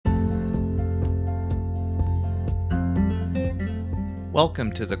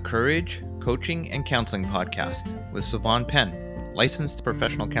Welcome to the Courage, Coaching, and Counseling Podcast with Savon Penn, licensed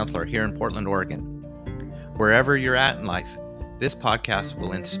professional counselor here in Portland, Oregon. Wherever you're at in life, this podcast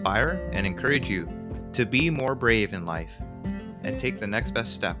will inspire and encourage you to be more brave in life and take the next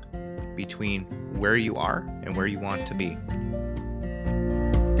best step between where you are and where you want to be.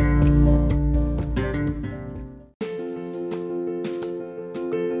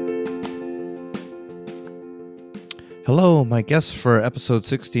 Hello, my guest for episode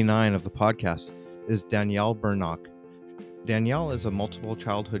 69 of the podcast is Danielle Bernock. Danielle is a multiple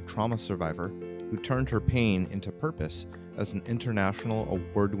childhood trauma survivor who turned her pain into purpose as an international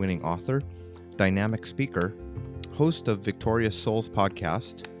award-winning author, dynamic speaker, host of Victorious Souls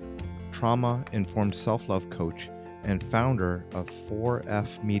podcast, trauma-informed self-love coach, and founder of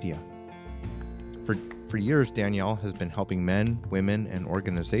 4F Media. For years, Danielle has been helping men, women, and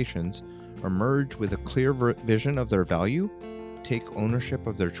organizations emerge with a clear vision of their value, take ownership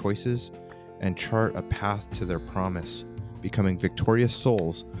of their choices, and chart a path to their promise, becoming victorious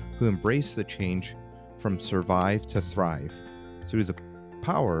souls who embrace the change from survive to thrive through the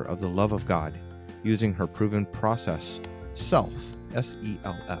power of the love of God, using her proven process, SELF,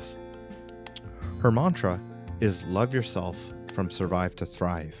 S-E-L-F. Her mantra is love yourself from survive to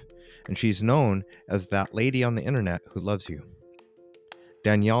thrive, and she's known as that lady on the internet who loves you.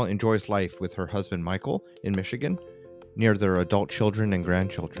 Danielle enjoys life with her husband Michael in Michigan, near their adult children and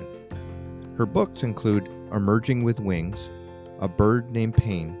grandchildren. Her books include Emerging with Wings, A Bird Named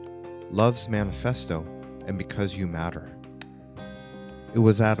Pain, Love's Manifesto, and Because You Matter. It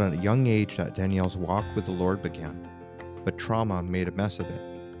was at a young age that Danielle's walk with the Lord began, but trauma made a mess of it.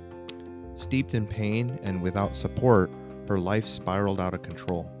 Steeped in pain and without support, her life spiraled out of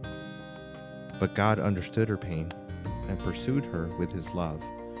control. But God understood her pain and pursued her with his love,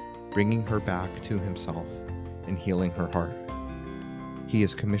 bringing her back to himself and healing her heart. He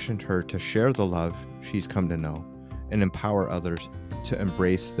has commissioned her to share the love she's come to know and empower others to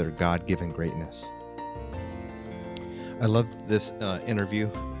embrace their God-given greatness. I loved this interview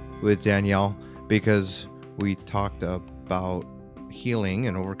with Danielle because we talked about healing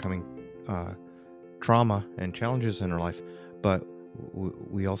and overcoming trauma and challenges in her life, but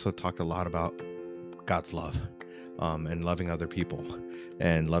we also talked a lot about God's love. And loving other people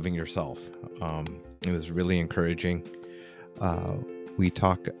and loving yourself. It was really encouraging. We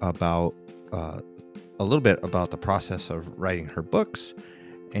talk about a little bit about the process of writing her books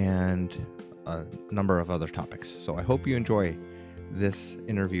and a number of other topics. So I hope you enjoy this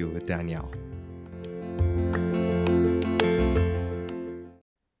interview with Danielle.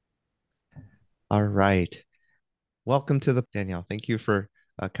 All right. Welcome to the Danielle. Thank you for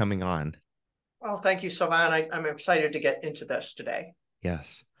coming on. Well, thank you, Savon. I'm excited to get into this today.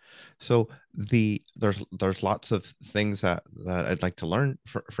 Yes. So there's lots of things that I'd like to learn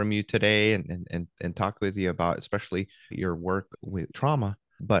from you today and talk with you about, especially your work with trauma.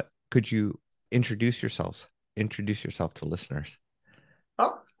 But could you introduce yourself to listeners?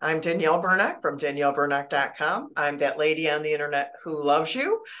 Well, I'm Danielle Bernock from DanielleBernock.com. I'm that lady on the internet who loves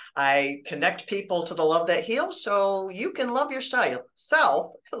you. I connect people to the love that heals so you can love yourself,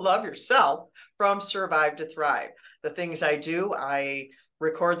 love yourself from survive to thrive. The things I do, I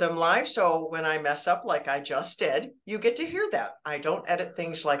record them live. So when I mess up like I just did, you get to hear that. I don't edit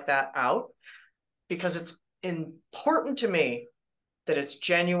things like that out because it's important to me that it's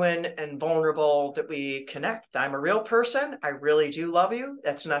genuine and vulnerable, that we connect. I'm a real person. I really do love you.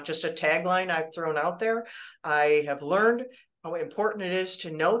 That's not just a tagline I've thrown out there. I have learned how important it is to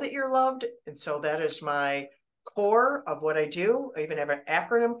know that you're loved. And so that is my core of what I do. I even have an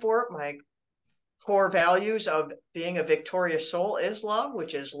acronym for it. My core values of being a victorious soul is love,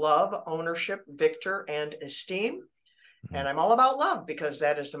 which is love, ownership, victor, and esteem. Mm-hmm. And I'm all about love because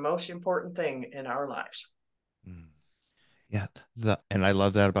that is the most important thing in our lives. Mm. Yeah, and I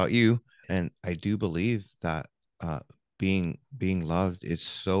love that about you. And I do believe that being loved is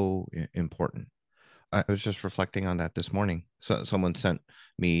so important. I was just reflecting on that this morning. So someone sent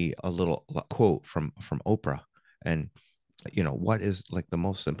me a little quote from Oprah, and what is like the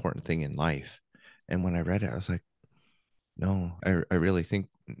most important thing in life? And when I read it, I was like, no, I really think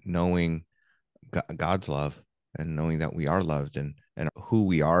knowing God's love and knowing that we are loved and who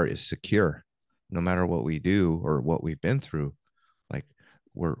we are is secure, no matter what we do or what we've been through. Like,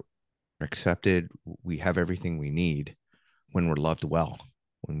 we're accepted. We have everything we need when we're loved well,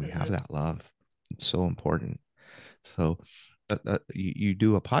 when we have that love. It's so important. So you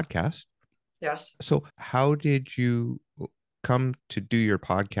do a podcast. Yes. So how did you come to do your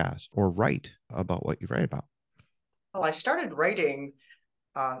podcast or write about what you write about? Well, I started writing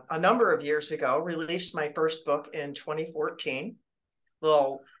a number of years ago, released my first book in 2014.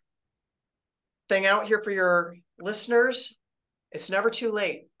 little thing out here for your listeners. It's never too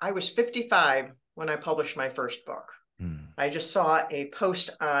late. I was 55 when I published my first book. I just saw a post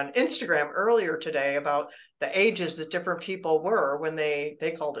on Instagram earlier today about the ages that different people were when they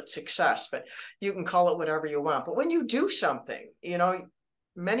called it success, but you can call it whatever you want. But when you do something, you know,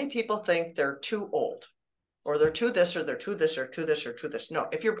 many people think they're too old, or they're too this, or they're too this, or too this, or too this. No,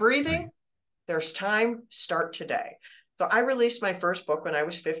 if you're breathing, Right. there's time. Start today. So I released my first book when I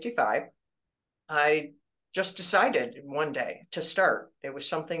was 55. I just decided one day to start. It was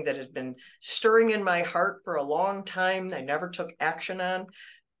something that had been stirring in my heart for a long time. I never took action on.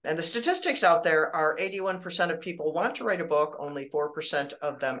 And the statistics out there are 81% of people want to write a book, only 4%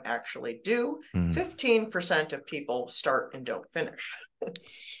 of them actually do. 15% of people start and don't finish.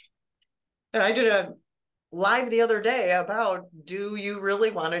 And I did a live the other day about, do you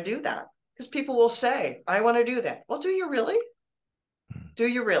really want to do that? Because people will say, I want to do that. Well, do you really? Do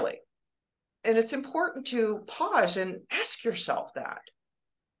you really? And it's important to pause and ask yourself that,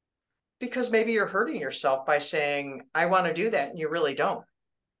 because maybe you're hurting yourself by saying, I want to do that, and you really don't,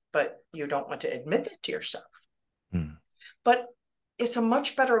 but you don't want to admit that to yourself. But it's a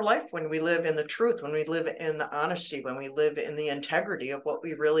much better life when we live in the truth, when we live in the honesty, when we live in the integrity of what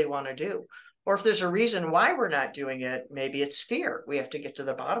we really want to do. Or if there's a reason why we're not doing it, maybe it's fear. We have to get to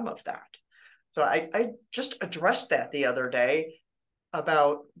the bottom of that. So I just addressed that the other day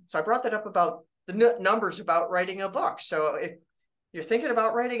so I brought that up about the numbers about writing a book. So if you're thinking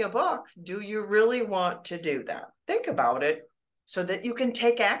about writing a book, do you really want to do that? Think about it so that you can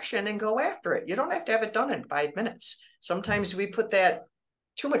take action and go after it. You don't have to have it done in 5 minutes. Sometimes we put that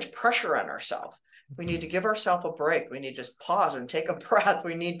too much pressure on ourselves. We need to give ourselves a break. We need to just pause and take a breath.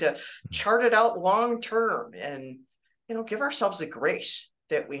 We need to chart it out long term and, you know, give ourselves the grace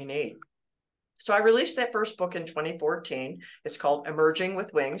that we need. So I released that first book in 2014. It's called Emerging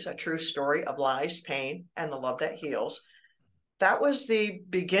with Wings, a true story of lies, pain, and the love that heals. That was the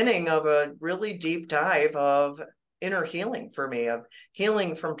beginning of a really deep dive of inner healing for me, of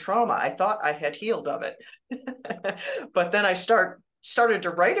healing from trauma. I thought I had healed of it. But then I started to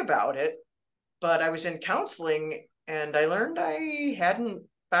write about it, but I was in counseling and I learned I hadn't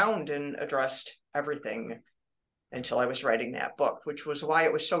found and addressed everything until I was writing that book, which was why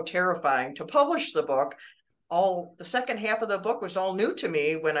it was so terrifying to publish the book. The second half of the book was all new to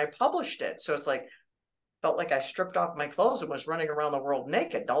me when I published it. So it's like, felt like I stripped off my clothes and was running around the world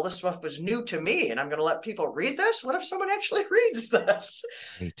naked. All this stuff was new to me, and I'm going to let people read this? What if someone actually reads this?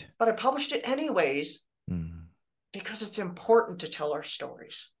 Right. But I published it anyways, because it's important to tell our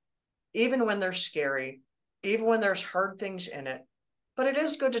stories, even when they're scary, even when there's hard things in it. But it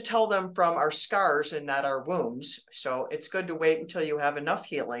is good to tell them from our scars and not our wounds. So it's good to wait until you have enough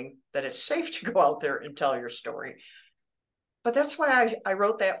healing that it's safe to go out there and tell your story. But that's why I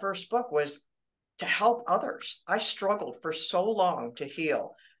wrote that first book, was to help others. I struggled for so long to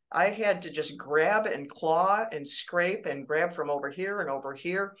heal. I had to just grab and claw and scrape and grab from over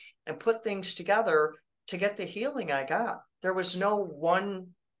here and put things together to get the healing I got. There was no one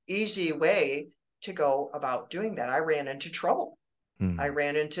easy way to go about doing that. I ran into trouble. I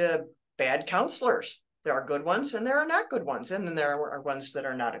ran into bad counselors. There are good ones and there are not good ones. And then there are ones that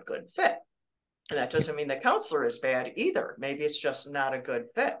are not a good fit. And that doesn't mean the counselor is bad either. Maybe it's just not a good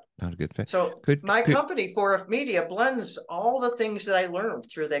fit. Not a good fit. So my company, 4F Media, blends all the things that I learned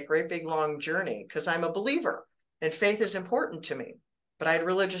through that great big long journey, because I'm a believer and faith is important to me. But I had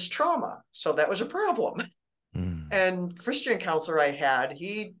religious trauma, so that was a problem. And Christian counselor I had,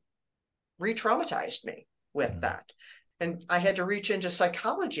 he re-traumatized me with that. And I had to reach into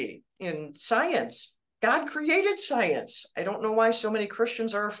psychology, in science. God created science. I don't know why so many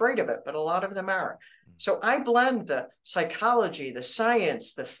Christians are afraid of it, but a lot of them are. So I blend the psychology, the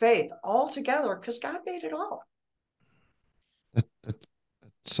science, the faith all together because God made it all. That's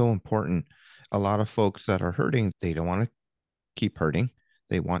so important. A lot of folks that are hurting, they don't want to keep hurting.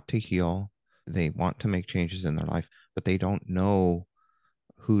 They want to heal. They want to make changes in their life, but they don't know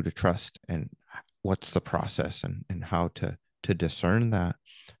who to trust and what's the process and how to discern that.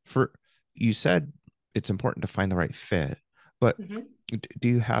 You said it's important to find the right fit, but do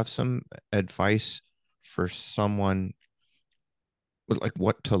you have some advice for someone, like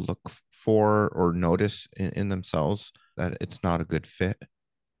what to look for or notice in themselves that it's not a good fit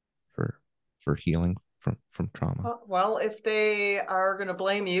for healing from trauma? Well, if they are going to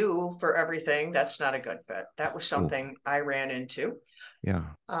blame you for everything, that's not a good fit. That was something I ran into. Yeah.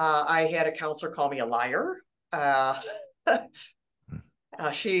 I had a counselor call me a liar.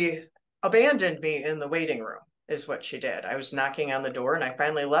 She abandoned me in the waiting room, is what she did. I was knocking on the door and I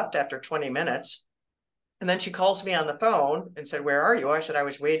finally left after 20 minutes. And then she calls me on the phone and said, "Where are you?" I said, "I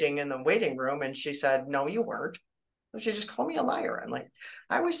was waiting in the waiting room." And she said, "No, you weren't." So she just called me a liar. I'm like,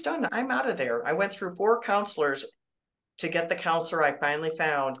 I was done. I'm out of there. I went through 4 counselors to get the counselor I finally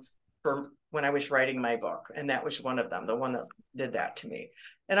found for when I was writing my book. And that was one of them, the one that did that to me.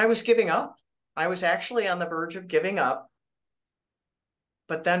 And I was giving up. I was actually on the verge of giving up.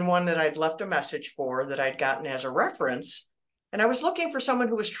 But then one that I'd left a message for that I'd gotten as a reference. And I was looking for someone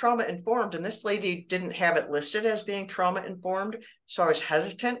who was trauma informed. And this lady didn't have it listed as being trauma informed. So I was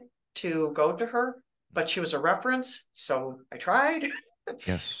hesitant to go to her, but she was a reference. So I tried.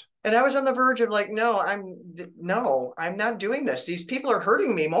 Yes. And I was on the verge of like, no, I'm not doing this. These people are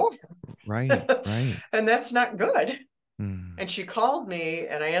hurting me more. Right. Right. And that's not good. Mm. And she called me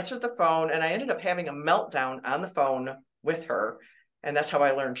and I answered the phone and I ended up having a meltdown on the phone with her. And that's how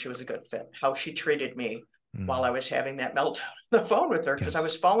I learned she was a good fit, how she treated me while I was having that meltdown on the phone with her, because I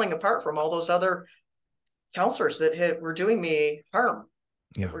was falling apart from all those other counselors that were doing me harm.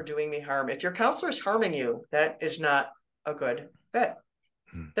 Yeah. Were doing me harm. If your counselor is harming you, that is not a good fit.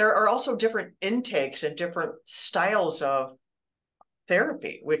 There are also different intakes and different styles of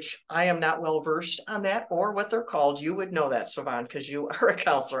therapy, which I am not well versed on that or what they're called. You would know that, Savan, because you are a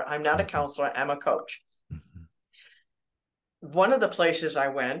counselor. I'm not a counselor. I'm a coach. One of the places I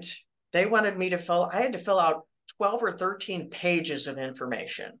went, they wanted me to I had to fill out 12 or 13 pages of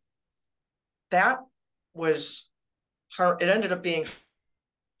information. That was hard. It ended up being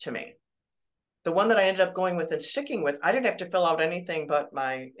to me. The one that I ended up going with and sticking with, I didn't have to fill out anything but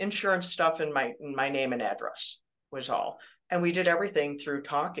my insurance stuff and my name and address was all. And we did everything through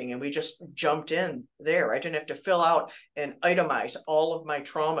talking and we just jumped in there. I didn't have to fill out and itemize all of my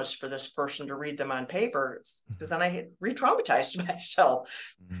traumas for this person to read them on paper, because then I had re-traumatized myself.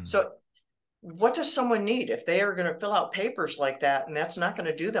 So what does someone need? If they are going to fill out papers like that and that's not going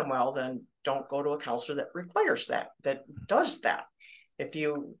to do them well, then don't go to a counselor that requires that does that. If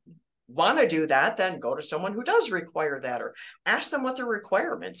you want to do that, then go to someone who does require that, or ask them what their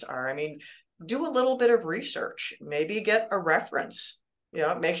requirements are. I mean, do a little bit of research, maybe get a reference,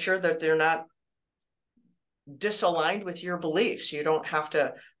 make sure that they're not disaligned with your beliefs. You don't have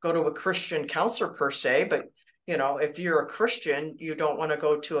to go to a Christian counselor per se, but if you're a Christian, you don't want to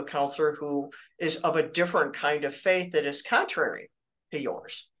go to a counselor who is of a different kind of faith that is contrary to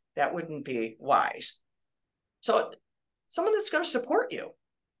yours. That wouldn't be wise. So someone that's going to support you.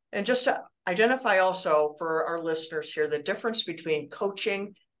 And just to identify also for our listeners here, the difference between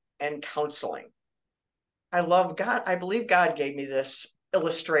coaching and counseling. I believe God gave me this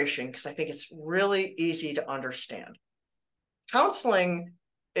illustration because I think it's really easy to understand. Counseling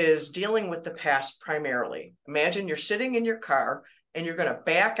is dealing with the past primarily. Imagine you're sitting in your car and you're going to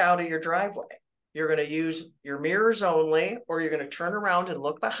back out of your driveway. You're going to use your mirrors only, or you're going to turn around and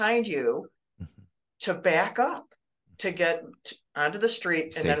look behind you to back up, to get onto the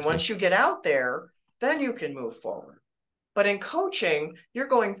street. And then once you get out there, then you can move forward. But in coaching, you're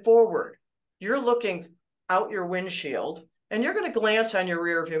going forward. You're looking out your windshield and you're going to glance on your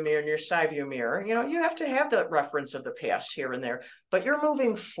rear view mirror and your side view mirror. You have to have the reference of the past here and there, but you're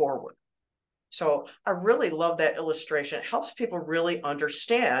moving forward. So I really love that illustration. It helps people really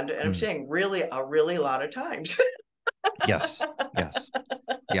understand. And I'm saying really a lot of times. Yes.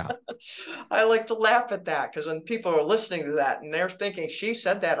 Yeah. I like to laugh at that because when people are listening to that and they're thinking she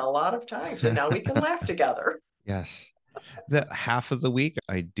said that a lot of times, and now we can laugh together. Yes. The half of the week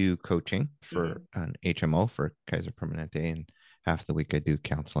I do coaching for an HMO for Kaiser Permanente, and half the week I do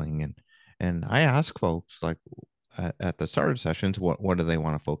counseling. And I ask folks, like, at the start of sessions, what do they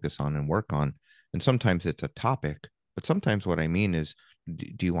want to focus on and work on? And sometimes it's a topic, but sometimes what I mean is,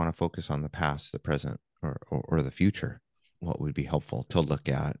 do you want to focus on the past, the present, or the future? What would be helpful to look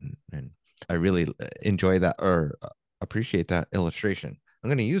at? And I really enjoy that or appreciate that illustration. I'm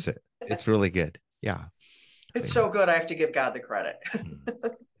going to use it. It's really good. Yeah. It's so good. I have to give God the credit.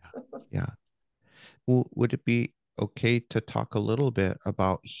 Yeah. Well, would it be okay to talk a little bit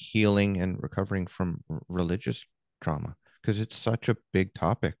about healing and recovering from religious trauma? Because it's such a big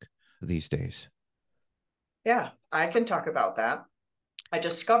topic these days. Yeah, I can talk about that. I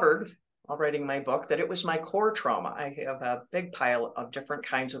discovered while writing my book that it was my core trauma. I have a big pile of different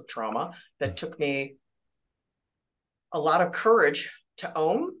kinds of trauma that took me a lot of courage to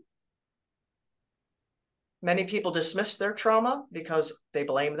own. Many people dismiss their trauma because they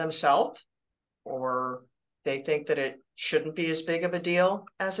blame themselves or they think that it shouldn't be as big of a deal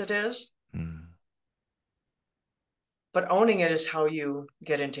as it is. But owning it is how you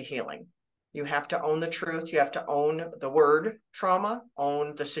get into healing. You have to own the truth. You have to own the word trauma,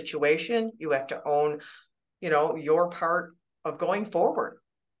 own the situation. You have to own, your part of going forward.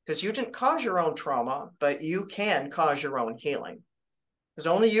 because you didn't cause your own trauma, but you can cause your own healing. Because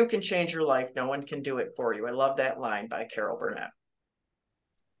only you can change your life. No one can do it for you. I love that line by Carol Burnett.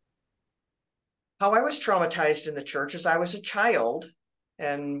 How I was traumatized in the church is I was a child,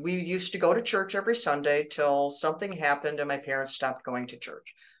 and we used to go to church every Sunday till something happened and my parents stopped going to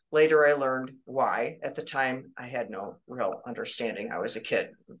church. Later, I learned why. At the time, I had no real understanding. I was a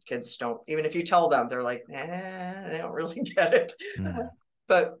kid. Kids don't, even if you tell them, they're like, they don't really get it.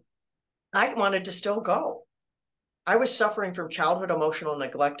 But I wanted to still go. I was suffering from childhood emotional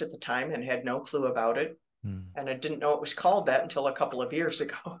neglect at the time and had no clue about it. And I didn't know it was called that until a couple of years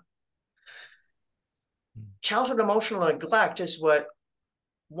ago. Childhood emotional neglect is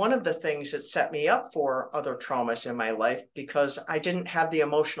one of the things that set me up for other traumas in my life, because I didn't have the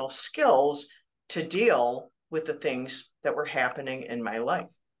emotional skills to deal with the things that were happening in my life.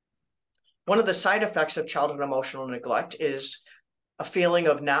 One of the side effects of childhood emotional neglect is a feeling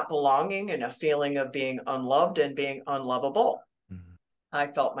of not belonging and a feeling of being unloved and being unlovable. I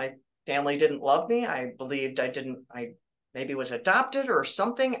felt my family didn't love me. I believed I maybe was adopted or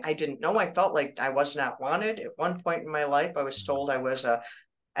something. I didn't know. I felt like I was not wanted. At one point in my life, I was told I was a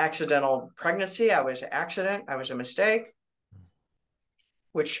accidental pregnancy. I was an accident. I was a mistake,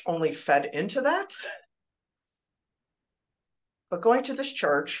 which only fed into that. But going to this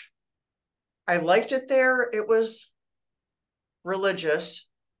church, I liked it there. It was religious,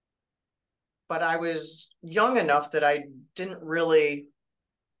 but I was young enough that I didn't really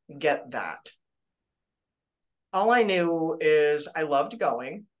get that. All I knew is I loved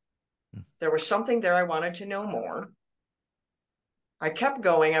going. There was something there I wanted to know more. I kept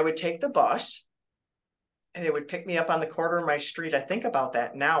going. I would take the bus and they would pick me up on the corner of my street. I think about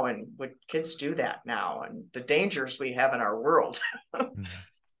that now, and would kids do that now, and the dangers we have in our world.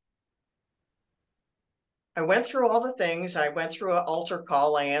 I went through all the things. I went through an altar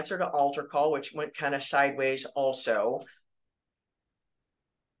call. I answered an altar call, which went kind of sideways also.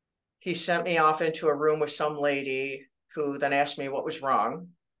 He sent me off into a room with some lady who then asked me what was wrong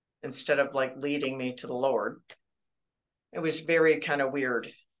instead of like leading me to the Lord. It was very kind of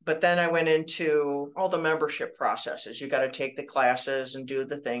weird. But then I went into all the membership processes. You got to take the classes and do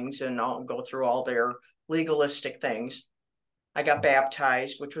the things and I'll go through all their legalistic things. I got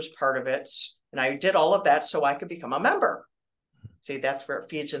baptized, which was part of it. And I did all of that so I could become a member. See, that's where it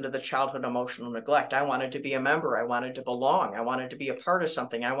feeds into the childhood emotional neglect. I wanted to be a member. I wanted to belong. I wanted to be a part of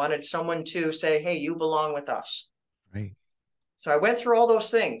something. I wanted someone to say, hey, you belong with us. Right. So I went through all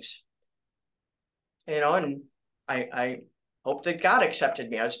those things, and I hoped that God accepted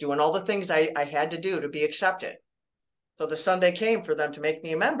me. I was doing all the things I had to do to be accepted. So the Sunday came for them to make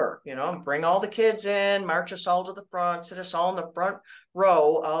me a member, bring all the kids in, march us all to the front, sit us all in the front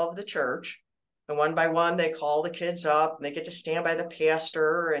row of the church. And one by one, they call the kids up and they get to stand by the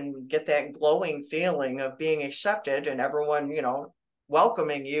pastor and get that glowing feeling of being accepted and everyone,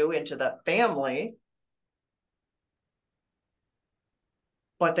 welcoming you into the family.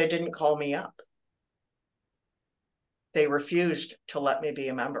 But they didn't call me up. They refused to let me be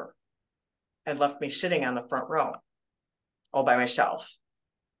a member and left me sitting on the front row all by myself,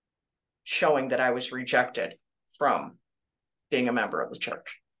 showing that I was rejected from being a member of the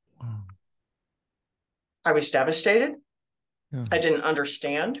church. Wow. I was devastated. Yeah. I didn't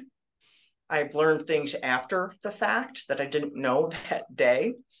understand. I've learned things after the fact that I didn't know that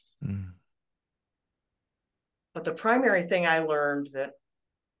day. But the primary thing I learned that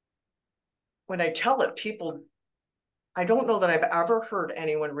when I tell it, people, I don't know that I've ever heard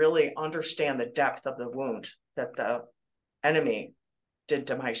anyone really understand the depth of the wound that the enemy did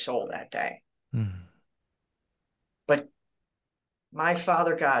to my soul that day. But my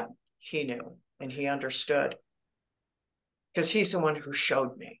Father God, he knew and he understood because he's the one who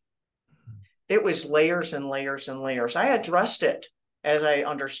showed me. It was layers and layers and layers. I addressed it as I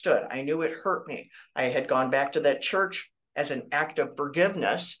understood. I knew it hurt me. I had gone back to that church as an act of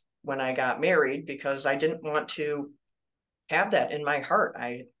forgiveness when I got married because I didn't want to have that in my heart.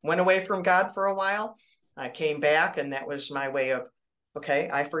 I went away from God for a while. I came back and that was my way of,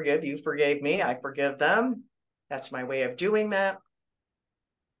 okay, I forgive you, forgave me, I forgive them. That's my way of doing that.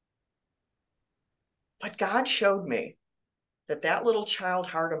 But God showed me that that little child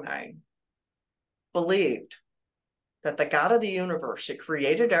heart of mine believed that the God of the universe that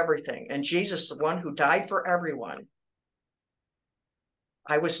created everything and Jesus, the one who died for everyone,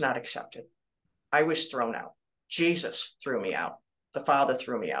 I was not accepted. I was thrown out. Jesus threw me out. The Father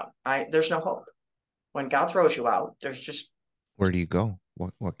threw me out. There's no hope. When God throws you out, there's just, Where do you go?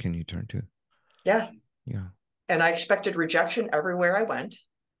 What can you turn to? yeah. Yeah. And I expected rejection everywhere I went.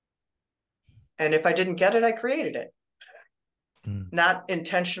 And if I didn't get it, I created it. not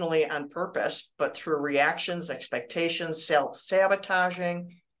intentionally on purpose, but through reactions, expectations, self-sabotaging.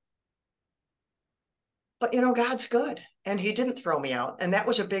 But, God's good. And he didn't throw me out. And that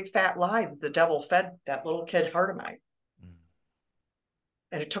was a big fat lie that the devil fed that little kid heart of mine.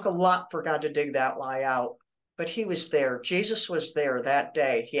 And it took a lot for God to dig that lie out. But he was there. Jesus was there that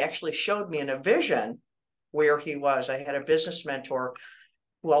day. He actually showed me in a vision where he was. I had a business mentor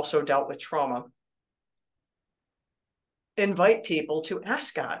who also dealt with trauma. Invite people to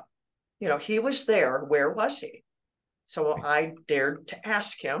ask God. He was there. Where was he? So I dared to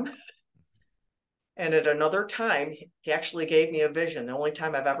ask him. And at another time, he actually gave me a vision, the only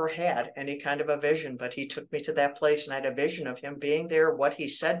time I've ever had any kind of a vision, but he took me to that place and I had a vision of him being there, what he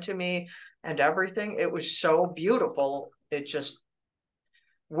said to me and everything. It was so beautiful. It just,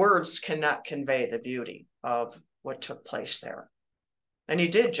 words cannot convey the beauty of what took place there. And he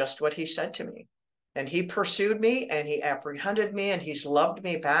did just what he said to me. And he pursued me and he apprehended me and he's loved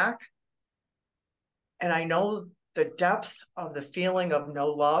me back. And I know the depth of the feeling of no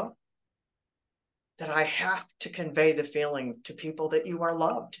love, that I have to convey the feeling to people that you are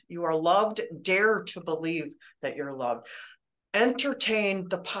loved. You are loved. Dare to believe that you're loved. Entertain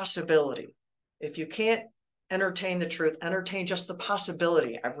the possibility. If you can't entertain the truth, entertain just the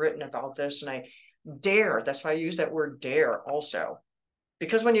possibility. I've written about this and I dare. That's why I use that word dare also.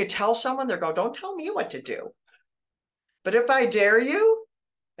 Because when you tell someone, they're going, don't tell me what to do. But if I dare you,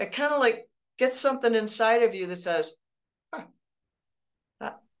 it kind of like gets something inside of you that says, huh.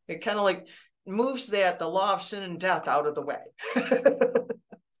 It kind of like moves the law of sin and death out of the way.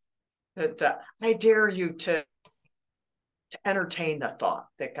 I dare you to entertain the thought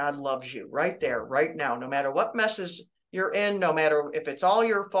that God loves you right there, right now, no matter what messes you're in, no matter if it's all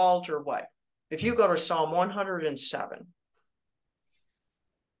your fault or what. If you go to Psalm 107,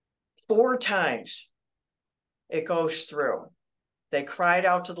 4 times it goes through. They cried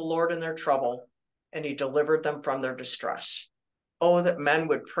out to the Lord in their trouble, and he delivered them from their distress. Oh, that men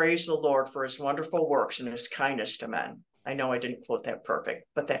would praise the Lord for his wonderful works and his kindness to men. I know I didn't quote that perfect,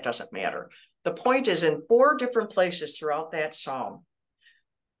 but that doesn't matter. The point is, in 4 different places throughout that psalm,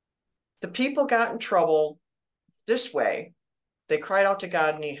 the people got in trouble this way. They cried out to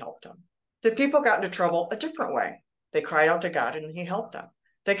God and he helped them. The people got into trouble a different way. They cried out to God and he helped them.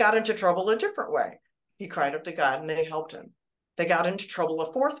 They got into trouble a different way. He cried out to God and they helped him. They got into trouble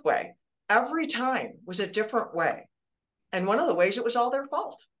a 4th way. Every time was a different way. And one of the ways, it was all their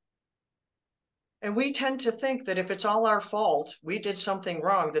fault. And we tend to think that if it's all our fault, we did something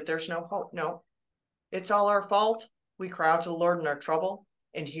wrong, that there's no hope. No, it's all our fault. We cry out to the Lord in our trouble,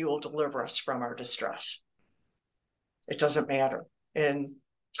 and he will deliver us from our distress. It doesn't matter. And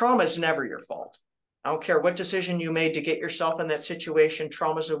trauma is never your fault. I don't care what decision you made to get yourself in that situation.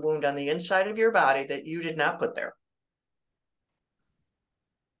 Trauma is a wound on the inside of your body that you did not put there.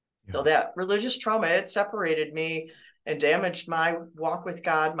 Yeah. So that religious trauma, it separated me and damaged my walk with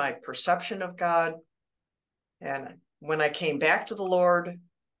God, my perception of God. And when I came back to the Lord,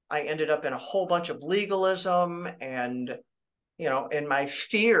 I ended up in a whole bunch of legalism and, in my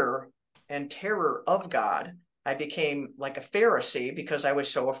fear and terror of God, I became like a Pharisee because I was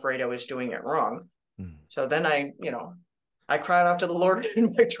so afraid I was doing it wrong. So then I cried out to the Lord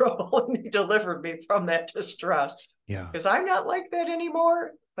in my trouble and he delivered me from that distress. Yeah. Because I'm not like that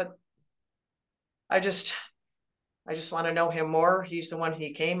anymore, but I just want to know him more. He's the one,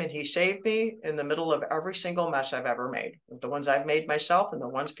 he came and he saved me in the middle of every single mess I've ever made. The ones I've made myself and the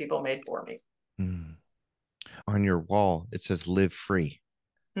ones people made for me. On your wall, it says live free.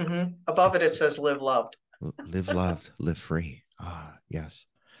 Above it says live loved. Live loved, live free. Ah, yes.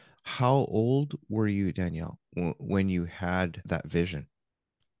 How old were you, Danielle, when you had that vision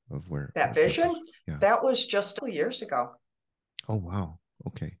of where? That vision? Yeah. That was just 2 years ago. Oh, wow.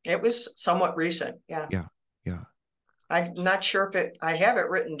 Okay. It was somewhat recent. Yeah. Yeah. Yeah. I'm not sure if I have it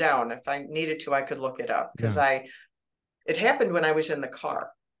written down. If I needed to, I could look it up because it happened when I was in the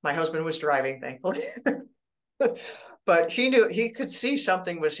car. My husband was driving, thankfully. But he could see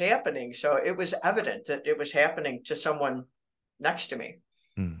something was happening. So it was evident that it was happening to someone next to me.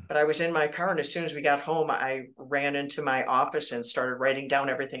 But I was in my car, and as soon as we got home, I ran into my office and started writing down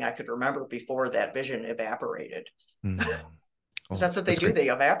everything I could remember before that vision evaporated. That's what they do. Great. They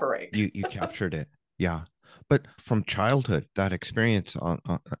evaporate. You captured it. Yeah. But from childhood, that experience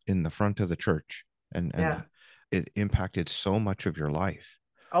in the front of the church, and it impacted so much of your life.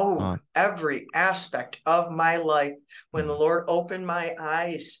 Oh, every aspect of my life. When the Lord opened my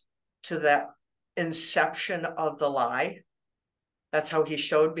eyes to that inception of the lie, That's how he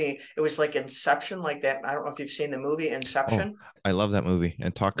showed me. It was like Inception, like that. I don't know if you've seen the movie Oh, Inception. I love that movie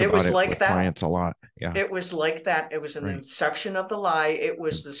and talk It about was it like with that. clients a lot. Yeah, It was like that. It was an right. inception of the lie. It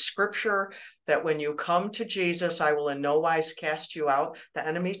was the scripture that when you come to Jesus, I will in no wise cast you out. The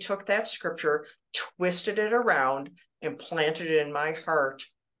enemy took that scripture, twisted it around, and planted it in my heart.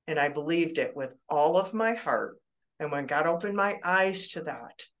 And I believed it with all of my heart. And when God opened my eyes to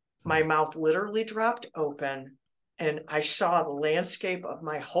that, my mouth literally dropped open. And I saw the landscape of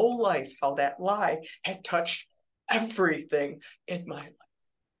my whole life, how that lie had touched everything in my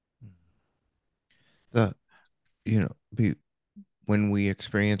life. The when we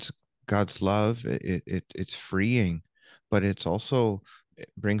experience God's love, it's freeing, but it's also it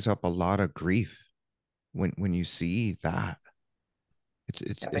brings up a lot of grief when you see that.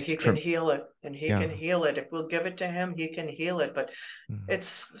 Yeah, but he can heal it, and he yeah. can heal it. If we'll give it to him, he can heal it. But Mhm. it's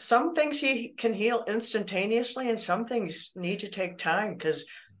some things he can heal instantaneously, and some things need to take time because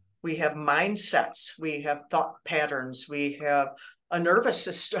we have mindsets, we have thought patterns, we have a nervous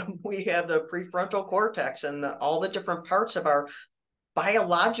system, we have the prefrontal cortex and all the different parts of our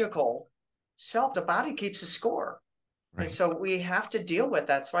biological self. The body keeps a score. And Right. so we have to deal with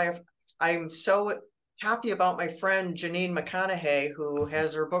that. That's why I'm so happy about my friend Janine McConaughey, who Mhm.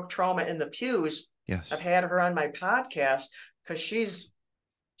 has her book Trauma in the Pews. I've Yes. had her on my podcast because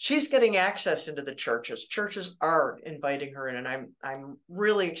she's getting access into the churches. Churches are inviting her in, and I'm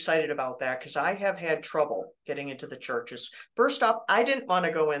really excited about that because I have had trouble getting into the churches. First off, I didn't want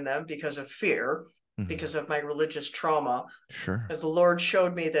to go in them because of fear, Mhm. because of my religious trauma. Sure. As the Lord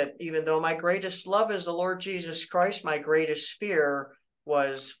showed me that even though my greatest love is the Lord Jesus Christ, my greatest fear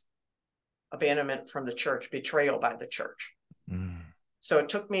was abandonment from the church, betrayal by the church. Mm. So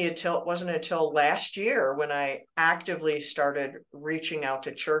it wasn't until last year when I actively started reaching out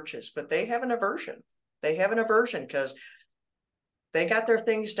to churches, but they have an aversion. They have an aversion because they got their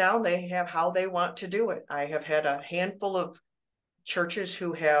things down. They have how they want to do it. I have had a handful of churches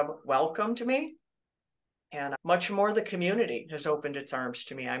who have welcomed me, and much more the community has opened its arms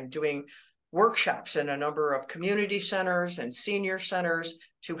to me. I'm doing workshops in a number of community centers and senior centers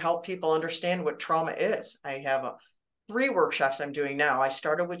to help people understand what trauma is. I have 3 workshops I'm doing now. I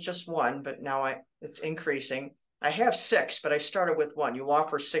started with just one, but now it's increasing. I have 6, but I started with one. You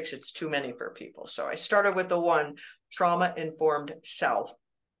offer 6, it's too many for people. So I started with the one, trauma informed self.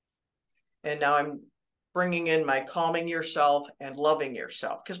 And now I'm bringing in my calming yourself and loving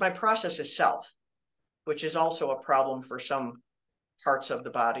yourself because my process is self, which is also a problem for some parts of the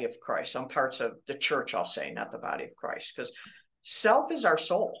body of Christ, some parts of the church, I'll say, not the body of Christ, because self is our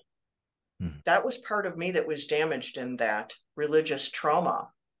soul. Mm. That was part of me that was damaged in that religious trauma.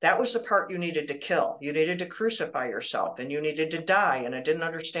 That was the part you needed to kill. You needed to crucify yourself and you needed to die. And I didn't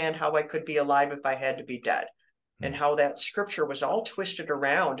understand how I could be alive if I had to be dead, and Mm. how that scripture was all twisted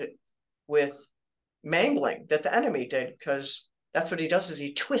around with mangling that the enemy did, because that's what he does, is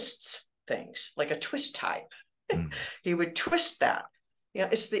he twists things like a twist tie. Mm. He would twist that. You know,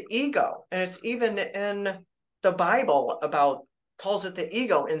 it's the ego. And it's even in the Bible about calls it the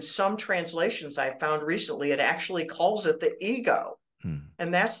ego. In some translations I found recently, it actually calls it the ego. Mm.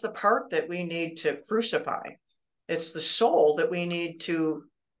 And that's the part that we need to crucify. It's the soul that we need to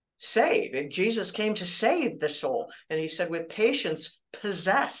save. And Jesus came to save the soul. And he said, with patience,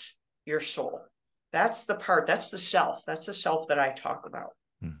 possess your soul. That's the part, that's the self. That's the self that I talk about.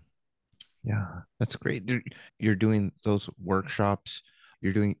 Mm. Yeah, that's great. You're doing those workshops,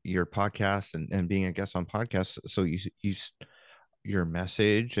 you're doing your podcast and being a guest on podcasts. So your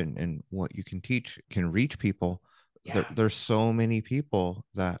message and what you can teach can reach people. Yeah. There's so many people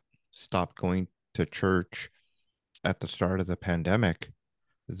that stopped going to church at the start of the pandemic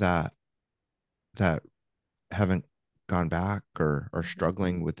that that haven't gone back or are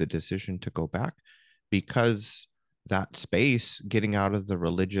struggling with the decision to go back because that space, getting out of the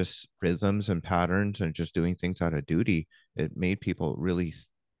religious rhythms and patterns and just doing things out of duty, it made people really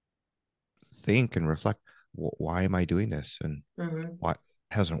think and reflect, why am I doing this and Mm-hmm. what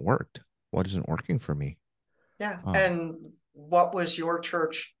hasn't worked, what isn't working for me. Yeah. um And what was your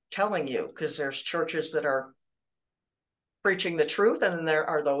church telling you? Because there's churches that are preaching the truth, and then there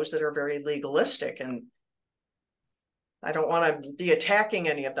are those that are very legalistic. And I don't want to be attacking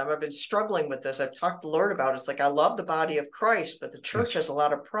any of them. I've been struggling with this. I've talked to the Lord about it. It's like I love the body of Christ, but the church yes. has a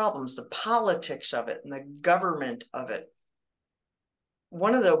lot of problems, the politics of it and the government of it.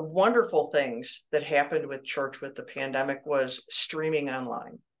 One of the wonderful things that happened with church with the pandemic was streaming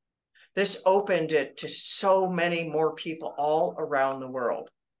online. This opened it to so many more people all around the world.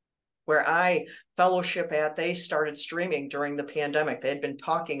 Where I fellowship at, they started streaming during the pandemic. They had been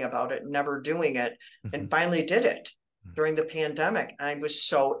talking about it, never doing it, Mhm. and finally did it. during the pandemic. I was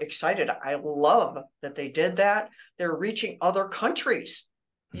so excited. I love that they did that. They're reaching other countries.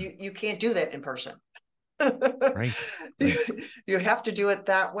 You can't do that in person. Right. You have to do it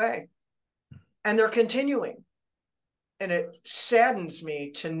that way. And they're continuing. And it saddens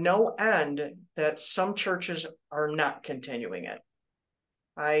me to no end that some churches are not continuing it.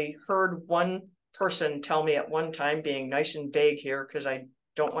 I heard one person tell me at one time, being nice and vague here, because I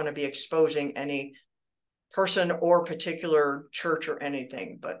don't want to be exposing any person or particular church or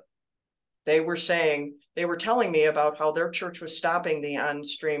anything, but they were telling me about how their church was stopping the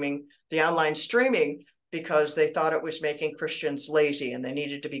online streaming, because they thought it was making Christians lazy and they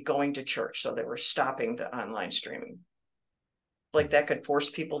needed to be going to church. So they were stopping the online streaming. Like that could force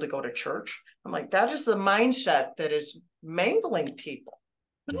people to go to church. I'm like, that is the mindset that is mangling people.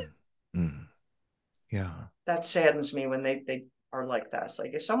 Yeah. That saddens me when they are like that. It's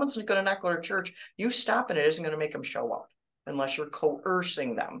like, if someone's going to not go to church, you stop and it isn't going to make them show up unless you're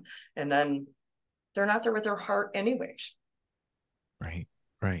coercing them. And then they're not there with their heart anyways. Right.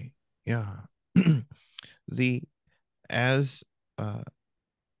 Right. Yeah. the as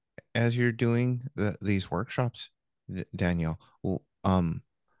you're doing these workshops, Danielle,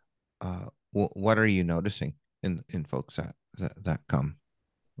 what are you noticing in folks that come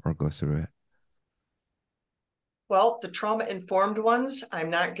or go through it? Well, the trauma-informed ones, I'm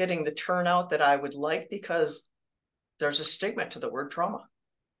not getting the turnout that I would like, because there's a stigma to the word trauma.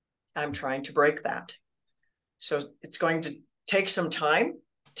 I'm trying to break that. So it's going to take some time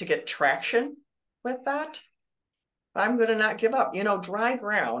to get traction with that. I'm going to not give up. Dry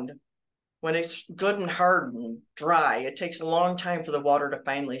ground, when it's good and hard and dry, it takes a long time for the water to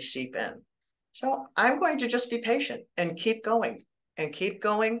finally seep in. So I'm going to just be patient and keep going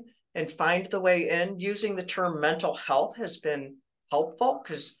and find the way in. Using the term mental health has been helpful,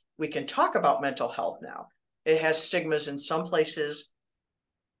 because we can talk about mental health now. It has stigmas in some places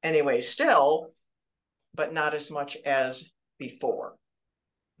anyway still, but not as much as before.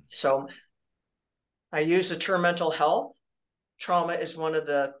 So I use the term mental health. Trauma is one of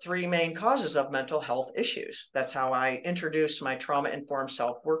the 3 main causes of mental health issues. That's how I introduced my trauma-informed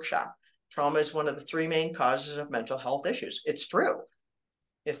self workshop. Trauma is one of the 3 main causes of mental health issues. It's true.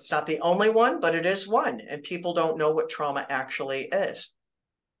 It's not the only one, but it is one. And people don't know what trauma actually is.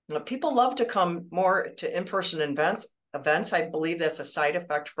 People love to come more to in-person events. I believe that's a side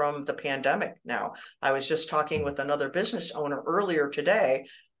effect from the pandemic now. I was just talking with another business owner earlier today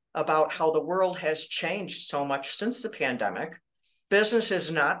about how the world has changed so much since the pandemic. Business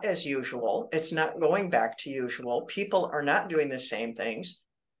is not as usual. It's not going back to usual. People are not doing the same things.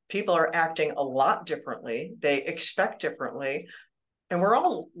 People are acting a lot differently. They expect differently. And we're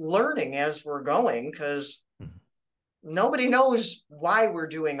all learning as we're going, because nobody knows why we're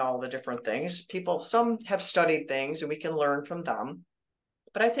doing all the different things. Some have studied things and we can learn from them.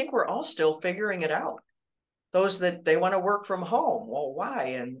 But I think we're all still figuring it out. Those that they want to work from home, well,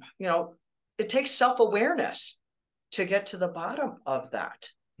 why? And, it takes self-awareness to get to the bottom of that.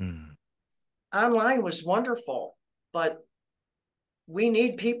 Online was wonderful, but we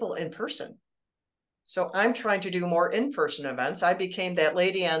need people in person. So I'm trying to do more in-person events. I became that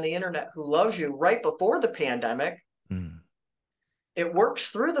lady on the internet who loves you right before the pandemic. It works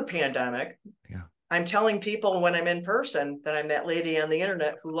through the pandemic. Yeah. I'm telling people when I'm in person that I'm that lady on the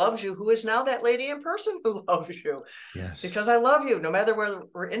internet who loves you, who is now that lady in person who loves you. Yes. Because I love you, no matter whether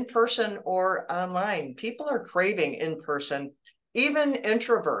we're in person or online. People are craving in person, even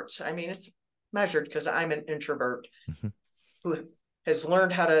introverts. I mean, it's measured because I'm an introvert who has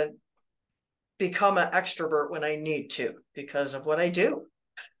learned how to become an extrovert when I need to, because of what I do.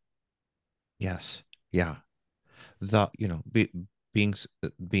 Yes. Yeah. Being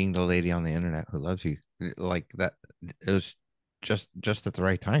the lady on the internet who loves you, like that, it was just at the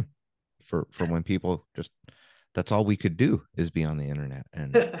right time for when people that's all we could do is be on the internet,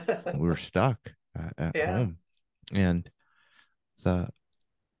 and we were stuck at home. And the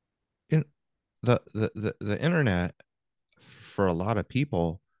in the internet, for a lot of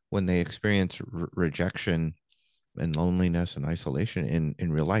people, when they experience rejection and loneliness and isolation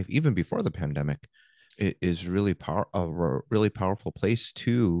in real life, even before the pandemic, it is really a really powerful place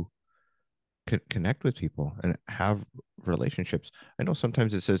to connect with people and have relationships. I know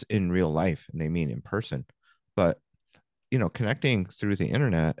sometimes it says in real life and they mean in person, but connecting through the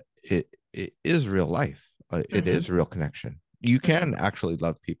internet, it is real life. It is real connection. You can actually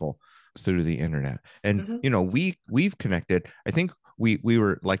love people through the internet. And we've connected. I think we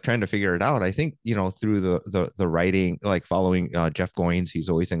were like trying to figure it out. I think, through the writing, like following Jeff Goins, he's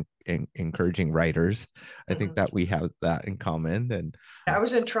always encouraging writers. I think Mhm. that we have that in common. And I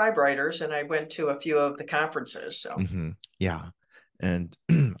was in Tribe Writers and I went to a few of the conferences. So yeah, and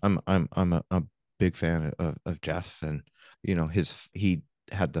I'm a big fan of Jeff, and he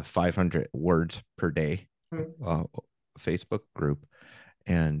had the 500 words per day mhm. uh, Facebook group,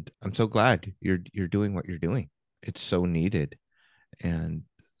 and I'm so glad you're doing what you're doing. It's so needed, and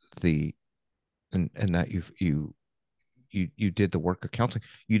the and that you did the work of counseling.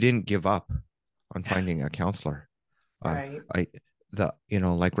 You didn't give up on finding a counselor. Uh, Right. I the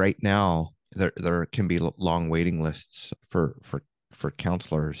like right now there can be long waiting lists for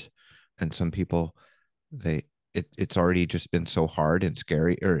counselors, and some people it's already just been so hard and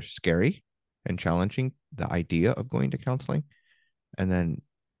scary and challenging, the idea of going to counseling, and then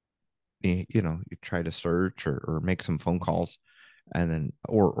you try to search or make some phone calls, and then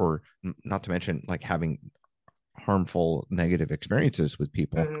or not to mention like having harmful negative experiences with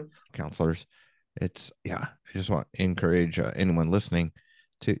people, Mhm. counselors. It's yeah, I just want to encourage anyone listening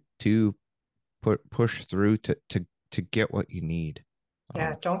to push through to get what you need.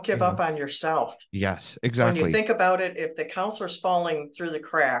 Yeah, um don't give up on yourself. yes, When you exactly. think about it, if the counselor's falling through the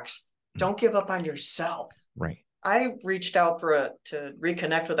cracks, don't give up on yourself. Right. I reached out to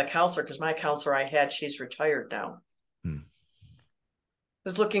reconnect with a counselor because my counselor I had, she's retired now. Mm.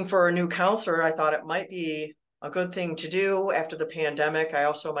 Was looking for a new counselor. I thought it might be a good thing to do after the pandemic.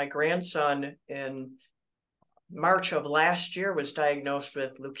 My grandson in March of last year was diagnosed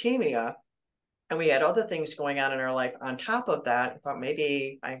with leukemia, and we had other things going on in our life on top of that. I thought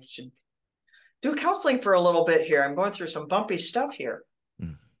maybe I should do counseling for a little bit here. I'm going through some bumpy stuff here.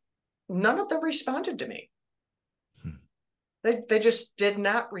 Mm. None of them responded to me. Mm. They just did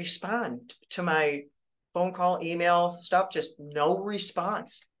not respond to my phone call, email stuff, just no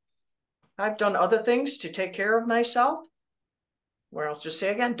response. I've done other things to take care of myself. Where else just say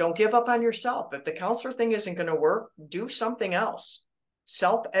again, don't give up on yourself. If the counselor thing isn't going to work, do something else.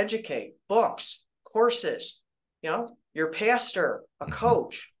 Self-educate, books, courses, your pastor, a Mhm.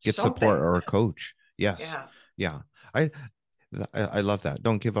 coach, Get support something. or a coach. Yes. Yeah, Yeah. I I love that.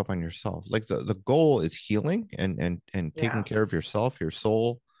 Don't give up on yourself. Like the goal is healing and taking yeah, care of yourself, your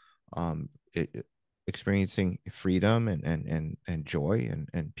soul, experiencing freedom and joy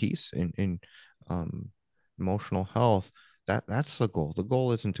and peace in um emotional health. That's the goal. The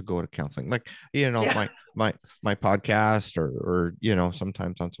goal isn't to go to counseling. Like, yeah, my podcast or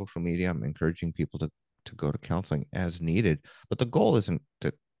sometimes on social media, I'm encouraging people to go to counseling as needed. But the goal isn't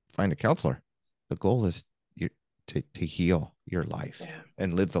to find a counselor. The goal is you to heal your life yeah,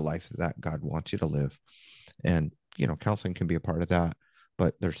 and live the life that God wants you to live. And counseling can be a part of that,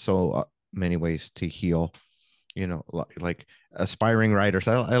 but there's so many ways to heal. Like aspiring writers.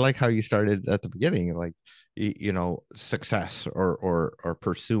 I like how you started at the beginning, like success or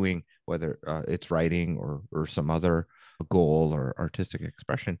pursuing, whether it's writing or some other goal or artistic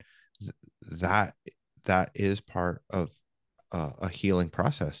expression. That that is part of a healing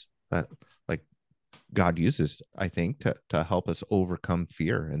process that, like, God uses, I think, to help us overcome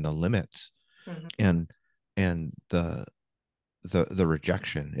fear and the limits mhm, and the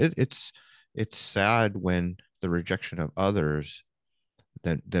rejection. It's sad when the rejection of others,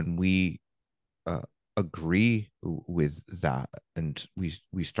 then we agree with that, and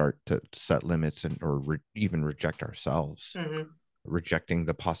we start to set limits or even reject ourselves, mhm. rejecting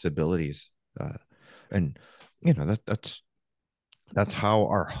the possibilities, and that's how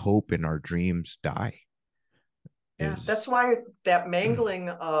our hope and our dreams die. Yeah. Is That's why that mangling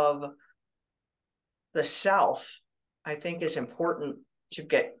of the self, I think, is important to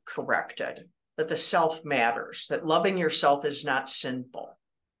get corrected. That the self matters, that loving yourself is not sinful.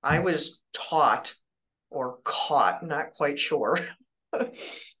 I was taught or caught, not quite sure,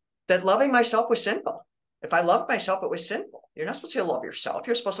 that loving myself was sinful. If I loved myself, it was sinful. You're not supposed to love yourself.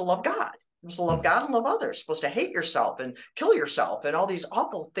 You're supposed to love God. You're supposed to love God and love others. You're supposed to hate yourself and kill yourself and all these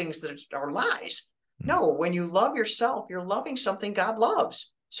awful things that are lies. No, when you love yourself, you're loving something God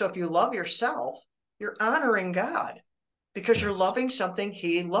loves. So if you love yourself, you're honoring God because you're yes. loving something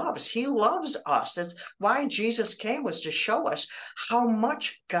he loves. He loves us. That's why Jesus came, was to show us how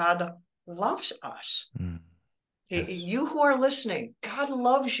much God loves us. Mm. Yes. You who are listening, God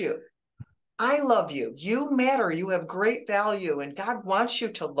loves you. I love you. You matter. You have great value, and God wants you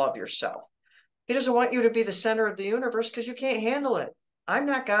to love yourself. He doesn't want you to be the center of the universe because you can't handle it. I'm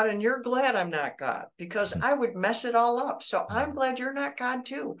not God, and you're glad I'm not God because I would mess it all up. So I'm glad you're not God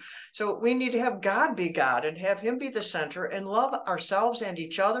too. So we need to have God be God and have Him be the center and love ourselves and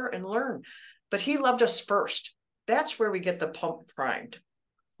each other and learn. But He loved us first. that's where we get the pump primed.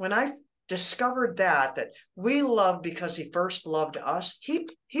 When I discovered that we love because he first loved us, he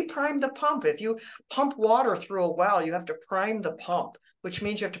primed the pump. If you pump water through a well, you have to prime the pump, which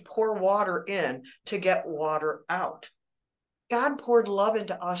means you have to pour water in to get water out. God poured love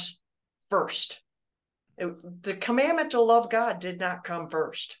into us first. The commandment to love God did not come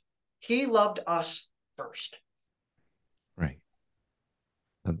first. He loved us first. Right.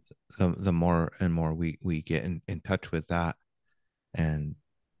 The more and more we get in touch with that, and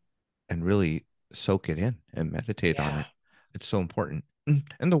really soak it in and meditate on Yeah. it, it's so important.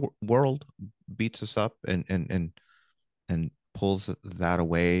 And the world beats us up and pulls that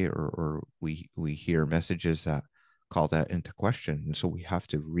away, or we hear messages that call that into question, and so we have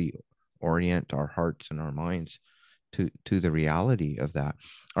to reorient our hearts and our minds to the reality of that.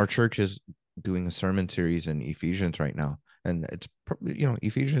 Our church is doing a sermon series in Ephesians right now, and it's probably,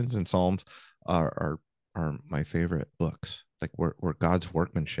 Ephesians and Psalms are my favorite books. Like, we're God's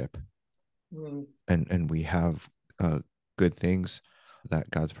workmanship, and we have good things that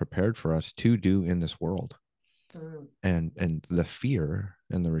God's prepared for us to do in this world. And the fear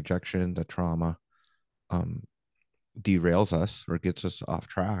and the rejection, the trauma, um, derails us or gets us off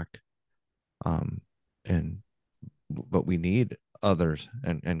track. And but we need others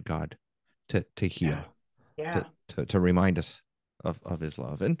and God to heal, Yeah. to remind us of his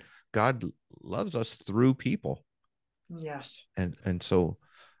love. And God loves us through people. Yes. And so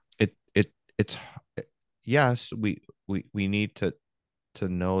it's yes, we need to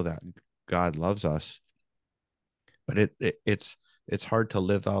know that God loves us, but it's hard to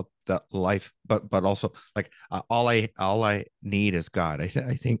live out that life, but also, like, all I need is God. I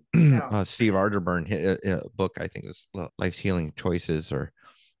think Yeah. Steve Arterburn hit a book, I think it was Life's Healing Choices, or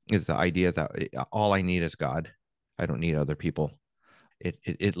is the idea that all I need is God. I don't need other people.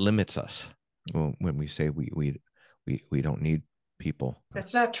 It limits us when we say we don't need people.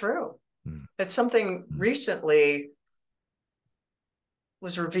 That's not true. Mm, It's something mm, recently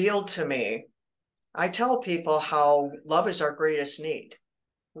was revealed to me. I tell people how love is our greatest need.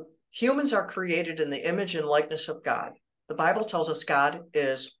 Humans are created in the image and likeness of God. The Bible tells us God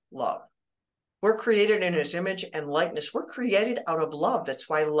is love. We're created in his image and likeness. We're created out of love. That's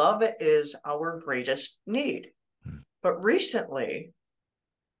why love is our greatest need. mm, But recently,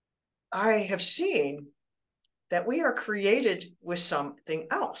 I have seen that we are created with something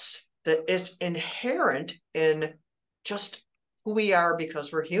else that is inherent in just who we are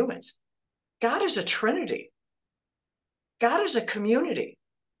because we're humans. God is a trinity. God is a community.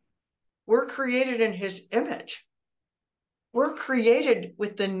 We're created in his image. We're created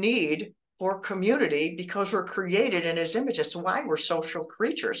with the need for community because we're created in his image. That's why we're social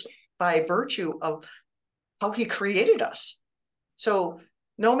creatures, by virtue of how he created us. So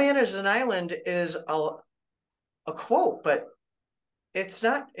no man is an island is a quote, but it's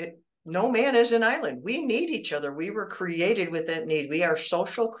not. No man is an island. We need each other. We were created with that need. We are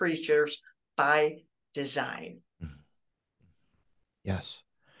social creatures by design. mm. Yes,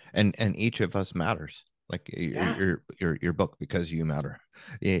 and each of us matters. Like Yeah. your book, because you matter.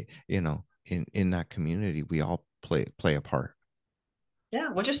 In that community, we all play a part. Yeah.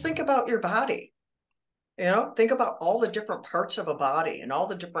 Well, just think about your body. Think about all the different parts of a body and all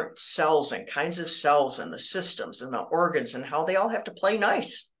the different cells and kinds of cells and the systems and the organs and how they all have to play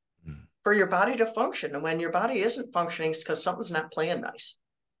nice Mm, for your body to function. And when your body isn't functioning, it's because something's not playing nice.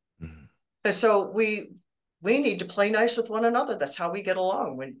 mm. And so we need to play nice with one another. That's how we get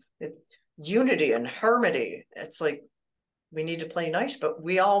along. Unity and harmony. It's like we need to play nice, but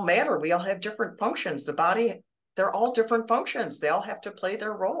we all matter. We all have different functions. The body, they're all different functions. They all have to play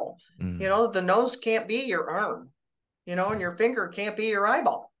their role. Mm, The nose can't be your arm, and mm. your finger can't be your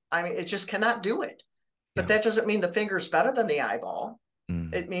eyeball. I mean, it just cannot do it. But Yeah. that doesn't mean the finger's better than the eyeball.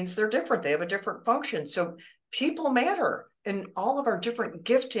 Mm, It means they're different. They have a different function. So people matter in all of our different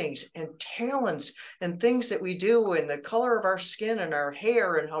giftings and talents and things that we do, and the color of our skin and our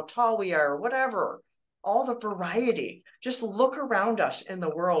hair and how tall we are, whatever. All the variety. Just look around us in the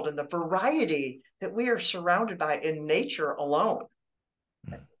world and the variety that we are surrounded by in nature alone.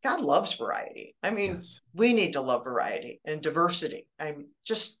 mm. God loves variety. I mean, Yes. we need to love variety and diversity.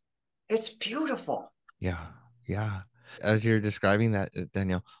 It's beautiful. Yeah. Yeah. As you're describing that,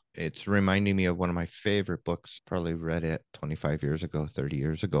 Danielle, it's reminding me of one of my favorite books. Probably read it 25 years ago, 30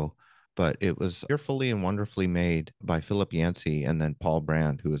 years ago, but it was Fearfully and Wonderfully Made by Philip Yancey and then Paul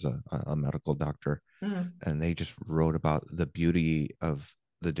Brand, who is a medical doctor. Mm-hmm. And they just wrote about the beauty of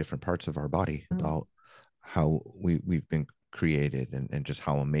the different parts of our body, about how we've been created, and just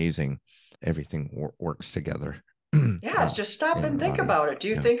how amazing everything works together. Yeah, just stop in and our think bodies. about it. Do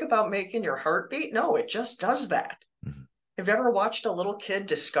you Yeah. think about making your heart beat? No, it just does that. Mhm. Have you ever watched a little kid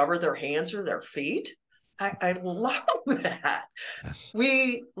discover their hands or their feet? I love that. Yes.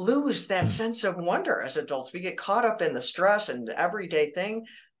 We lose that sense of wonder as adults. We get caught up in the stress and everyday thing.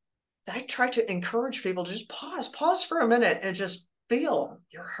 I try to encourage people to just pause for a minute and just feel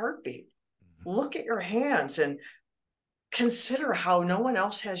your heartbeat. Look at your hands and consider how no one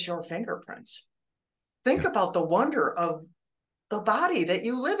else has your fingerprints. Think Yeah. about the wonder of the body that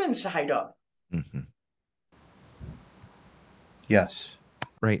you live inside of. Hmm. Yes.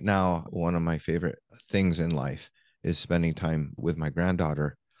 Right now, one of my favorite things in life is spending time with my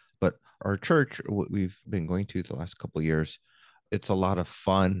granddaughter. But our church, what we've been going to the last couple of years, it's a lot of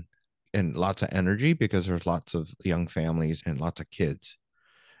fun and lots of energy because there's lots of young families and lots of kids.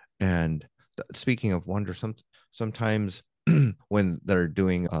 And speaking of wonder, sometimes when they're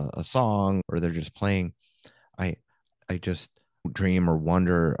doing a song or they're just playing, I I just dream or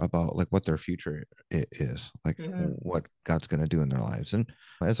wonder about like what their future is, like Mm-hmm. what God's going to do in their lives. And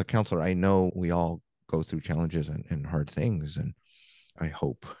as a counselor, I know we all go through challenges and hard things, and I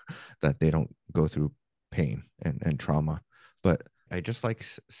hope that they don't go through pain and trauma. But I just like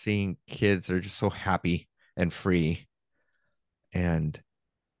seeing kids; they're just so happy and free, and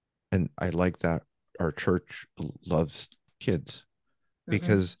I like that our church loves kids Mm-hmm.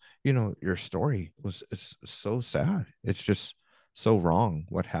 because your story was is so sad. It's just so wrong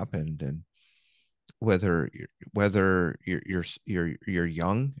what happened, and whether you're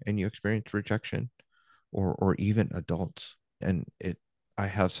young and you experience rejection, or even adults. And it I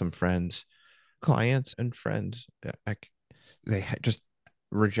have some friends, clients and friends, just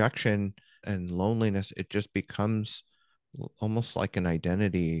rejection and loneliness, it just becomes almost like an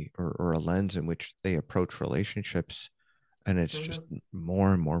identity, or a lens in which they approach relationships, and it's just Mm-hmm.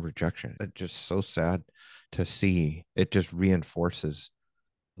 more and more rejection. It's just so sad to see. It just reinforces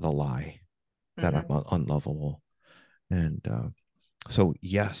the lie that I'm Mm-hmm. unlovable. And so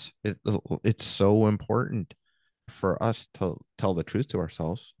yes, it's so important for us to tell the truth to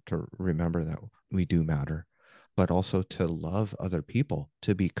ourselves, to remember that we do matter, but also to love other people,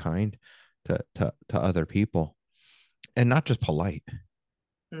 to be kind to other people, and not just polite,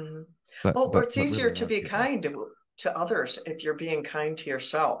 Mm-hmm. but Well, but it's but easier really to love be people. kind to others if you're being kind to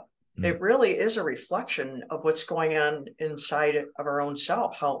yourself. Mm, It really is a reflection of what's going on inside of our own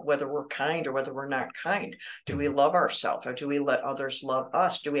self, how whether we're kind or whether we're not kind. Do we mm, love ourselves or do we let others love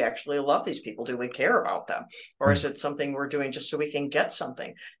us? Do we actually love these people? Do we care about them? Or is right. it something we're doing just so we can get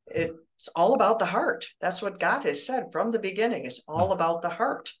something? It's all about the heart. That's what God has said from the beginning. It's all Mm, about the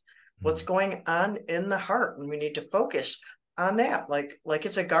heart. What's mm, going on in the heart? And we need to focus on that, like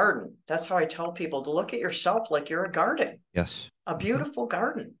it's a garden. That's how I tell people to look at yourself like you're a garden, yes. a Mhm, beautiful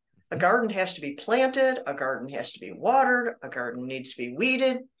garden. A mhm, garden has to be planted, a garden has to be watered, a garden needs to be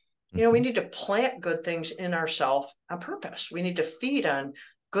weeded. We mhm, need to plant good things in ourselves on purpose. We need to feed on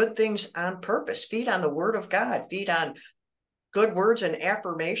good things on purpose, feed on the word of God, feed on good words and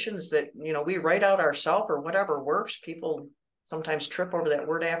affirmations that we write out ourselves or whatever works. People sometimes trip over that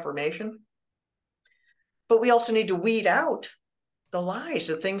word affirmation, but we also need to weed out the lies,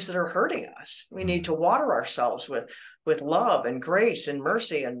 the things that are hurting us. We need to mm, water ourselves with love and grace and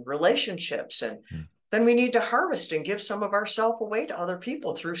mercy and relationships. And mm. then we need to harvest and give some of ourself away to other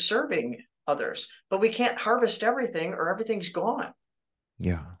people through serving others. But we can't harvest everything or everything's gone.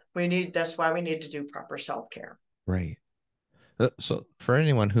 Yeah, That's why we need to do proper self-care. right. So for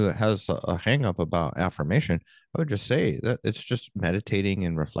anyone who has a hang up about affirmation, I would just say that it's just meditating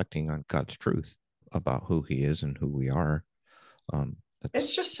and reflecting on God's truth about who he is and who we are. It's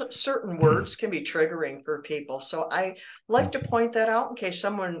That's just certain words can be triggering for people. So I like to Mhm. point that out in case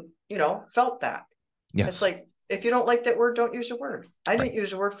someone, felt that. It's Yes, like, if you don't like that word, don't use a word. I right. didn't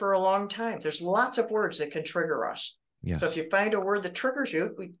use a word for a long time. There's lots of words that can trigger us. So if Yes. you find a word that triggers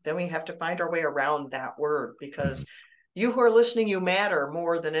you, then we have to find our way around that word, Mhm. because you who are listening, you matter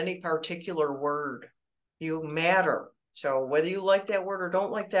more than any particular word. You matter. So whether you like that word or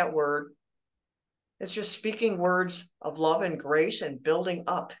don't like that word, it's just speaking words of love and grace and building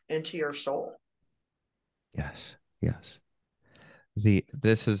up into your soul. Yes. Yes.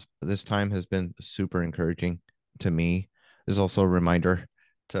 This time has been super encouraging to me. There's also a reminder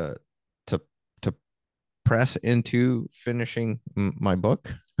to to to press into finishing my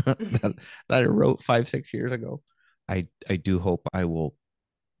book that I wrote 5 6 years ago. I do hope I will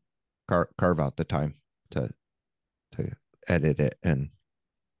carve out the time to to edit it and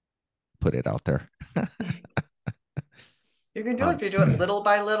put it out there. You can do it um, if you do it little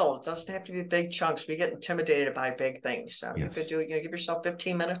by little. It doesn't have to be big chunks. We get intimidated by big things. So you could yes, do, give yourself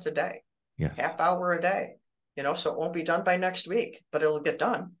 15 minutes a day, yes, half hour a day. so it won't be done by next week, but it'll get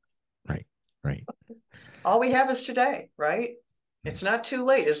done. Right. Right. All we have is today, right? Mm. It's not too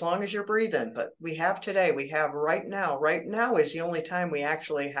late as long as you're breathing, but we have today. We have right now. Right now is the only time we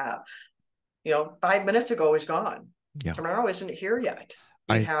actually have. 5 minutes ago is gone. Yeah. Tomorrow isn't here yet.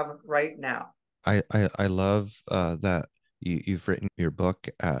 We I have right now. I love that you've written your book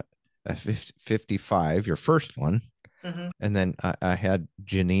at 55, your first one. Mm-hmm. And then I had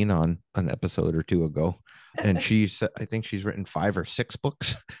Janine on an episode or two ago, and I think she's written 5 or 6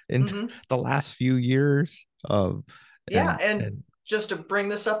 books in Mm-hmm. the last few years. Yeah, and And just to bring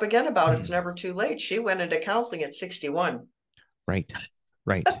this up again about it's never too late. She went into counseling at 61. right,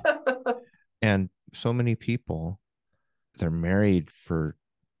 right. And so many people, they're married for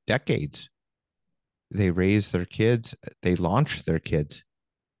decades. They raise their kids, they launch their kids,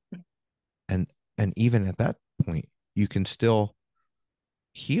 and even at that point, you can still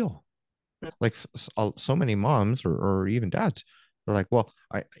heal. Like so many moms or even dads, they're like, well,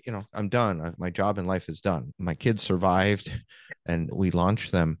 I'm done. My job in life is done. My kids survived and we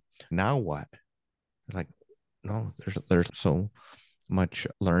launched them. Now what? Like, no, there's so much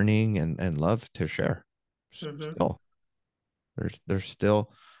learning and love to share. Mm-hmm. Still, there's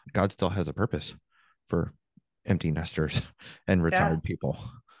still, God still has a purpose for empty nesters and Yeah, retired people.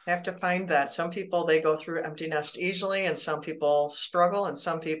 have to find that. Some people, they go through empty nest easily, and some people struggle, and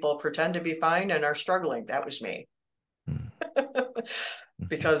some people pretend to be fine and are struggling. That was me. Mm-hmm.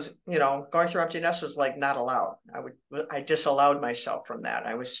 Because, going through empty nest was like not allowed. I disallowed myself from that.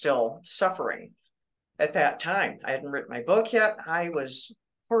 I was still suffering at that time. I hadn't written my book yet. I was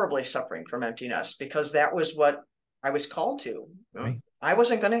horribly suffering from empty nest because that was what I was called to. Right. I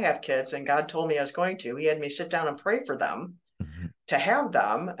wasn't going to have kids, and God told me I was going to. He had me sit down and pray for them Mm-hmm. to have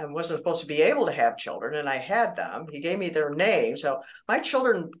them, and wasn't supposed to be able to have children, and I had them. He gave me their names. So my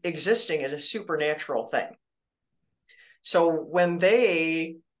children existing is a supernatural thing. So when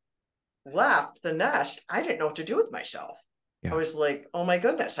they left the nest, I didn't know what to do with myself. I Yeah. was like, oh my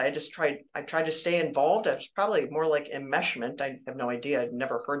goodness. I tried to stay involved. I was probably more like enmeshment. I have no idea. I'd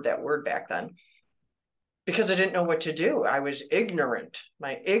never heard that word back then because I didn't know what to do. I was ignorant.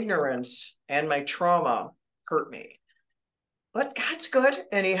 My ignorance and my trauma hurt me. But God's good,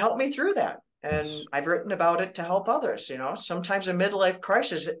 and He helped me through that. And Yes. I've written about it to help others. Sometimes a midlife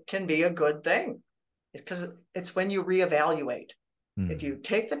crisis can be a good thing because it's when you reevaluate. If Mm. you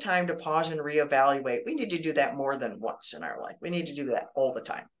take the time to pause and reevaluate, we need to do that more than once in our life. We need to do that all the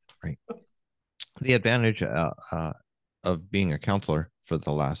time. Right. The advantage of being a counselor for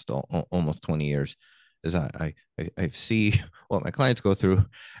the last almost 20 years is I see what my clients go through,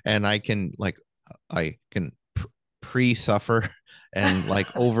 and I can pre-suffer and like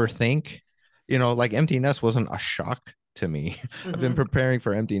overthink. Like empty nest wasn't a shock to me. I've been Mm-hmm. preparing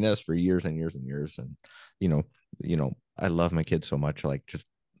for empty nest for years and years and years, and you know, I love my kids so much. Like just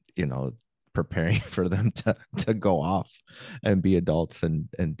you know, preparing for them to go off and be adults and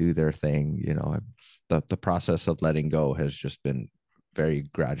do their thing. The process of letting go has just been very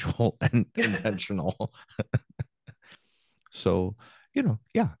gradual and intentional. So,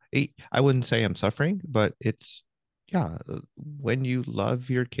 yeah, I wouldn't say I'm suffering, but yeah, when you love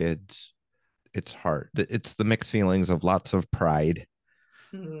your kids, it's hard. It's the mixed feelings of lots of pride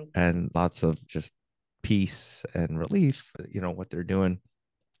Mm-hmm. and lots of just peace and relief, what they're doing.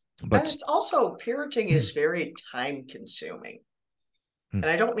 And But it's also parenting is very time consuming. And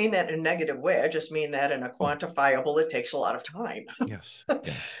I don't mean that in a negative way. I just mean that in a oh, quantifiable, it takes a lot of time. yes,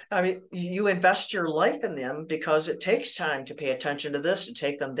 yes. I mean, you invest your life in them because it takes time to pay attention to this, to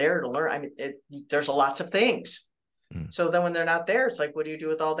take them there to learn. I mean, there's lots of things. Mm, So then when they're not there, it's like, what do you do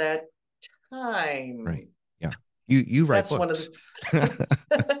with all that right. time? Yeah. You write That's one of books.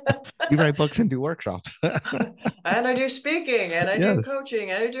 the You write books and do workshops. and I do speaking and I do Yes.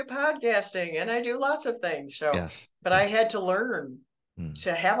 coaching and I do podcasting and I do lots of things. So, Yes. but I Yes. had to learn Mm.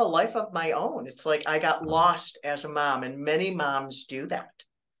 to have a life of my own. It's like I got Oh, lost as a mom, and many moms do that.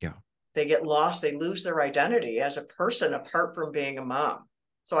 yeah. They get lost, they lose their identity as a person apart from being a mom.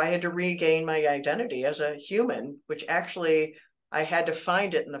 So I had to regain my identity as a human, which actually I had to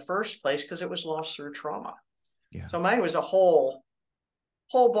find it in the first place because it was lost through trauma. Yeah. So mine was a whole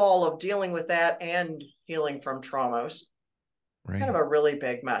ball of dealing with that and healing from trauma. It was kind Right. of a really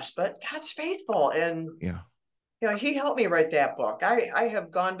big mess, but God's faithful. And, Yeah. He helped me write that book. I have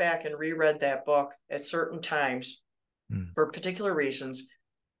gone back and reread that book at certain times Mm. for particular reasons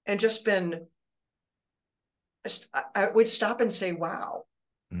and just been, I would stop and say, wow.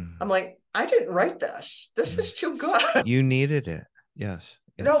 I'm Mm. like, I didn't write this. This Mm. is too good. You needed it. Yes.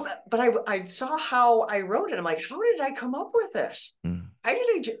 Yes. No, but I saw how I wrote it. I'm like, how did I come up with this? Mm.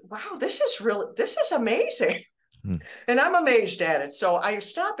 wow, this is amazing. Hmm. And I'm amazed at it. So I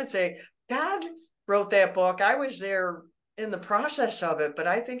stop and say, God wrote that book. I was there in the process of it, but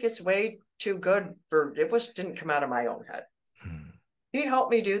I think it's way too good for didn't come out of my own head. Hmm. He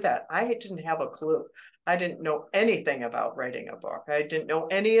helped me do that. I didn't have a clue. I didn't know anything about writing a book. I didn't know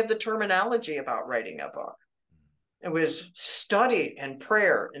any of the terminology about writing a book. It was study and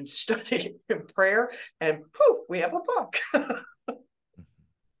prayer and study and prayer, and poof, we have a book.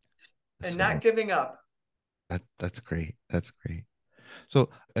 And So not giving up. that's great. That's great. So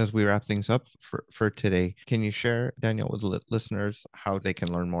as we wrap things up for today, can you share, Danielle, with listeners how they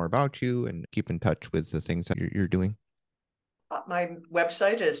can learn more about you and keep in touch with the things that you're doing? My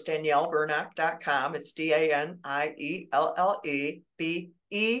website is daniellebernock.com. It's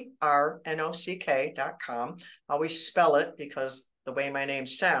DanielleBernock.com. I always spell it because the way my name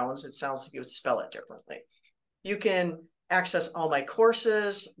sounds, it sounds like you would spell it differently. You can access all my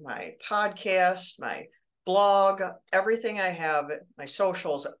courses, my podcast, my blog, everything I have, my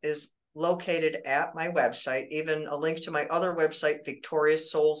socials is located at my website, even a link to my other website,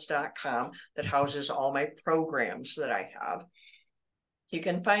 victorioussouls.com, that houses all my programs that I have. You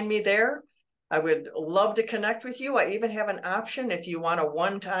can find me there. I would love to connect with you. I even have an option if you want a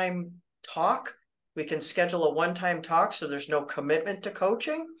one-time talk. We can schedule a one-time talk so there's no commitment to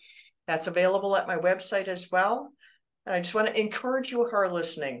coaching. That's available at my website as well. And I just want to encourage you who are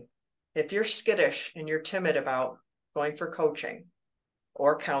listening. If you're skittish and you're timid about going for coaching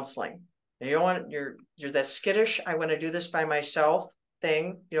or counseling, and you're that skittish, I want to do this by myself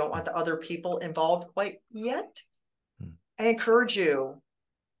thing. You don't want the other people involved quite yet. I encourage you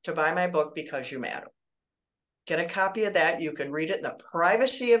to buy my book, Because You Matter. Get a copy of that. You can read it in the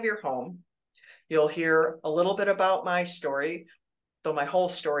privacy of your home. You'll hear a little bit about my story, though my whole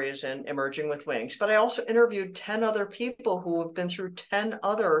story is in Emerging with Wings. But I also interviewed 10 other people who have been through 10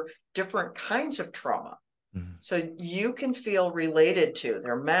 other different kinds of trauma. Mm-hmm. So you can feel related to.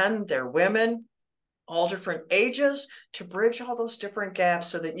 They're men, they're women, all different ages, to bridge all those different gaps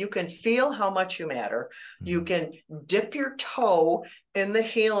so that you can feel how much you matter. Mm-hmm. You can dip your toe in the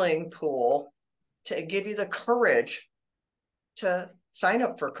healing pool to give you the courage to sign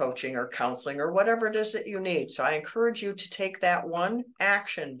up for coaching or counseling or whatever it is that you need. So I encourage you to take that one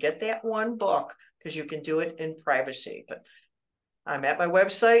action, get that one book, because you can do it in privacy. But I'm at my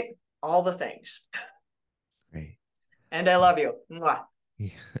website, all the things. Great. And I love you. Mwah. Yeah.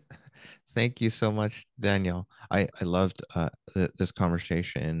 Thank you so much, Danielle. I loved this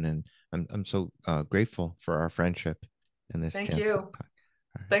conversation, and I'm so grateful for our friendship and this Thank chance you. to talk.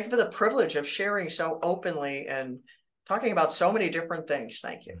 Right. Thank you for the privilege of sharing so openly and talking about so many different things.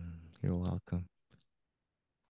 Thank you. You're welcome.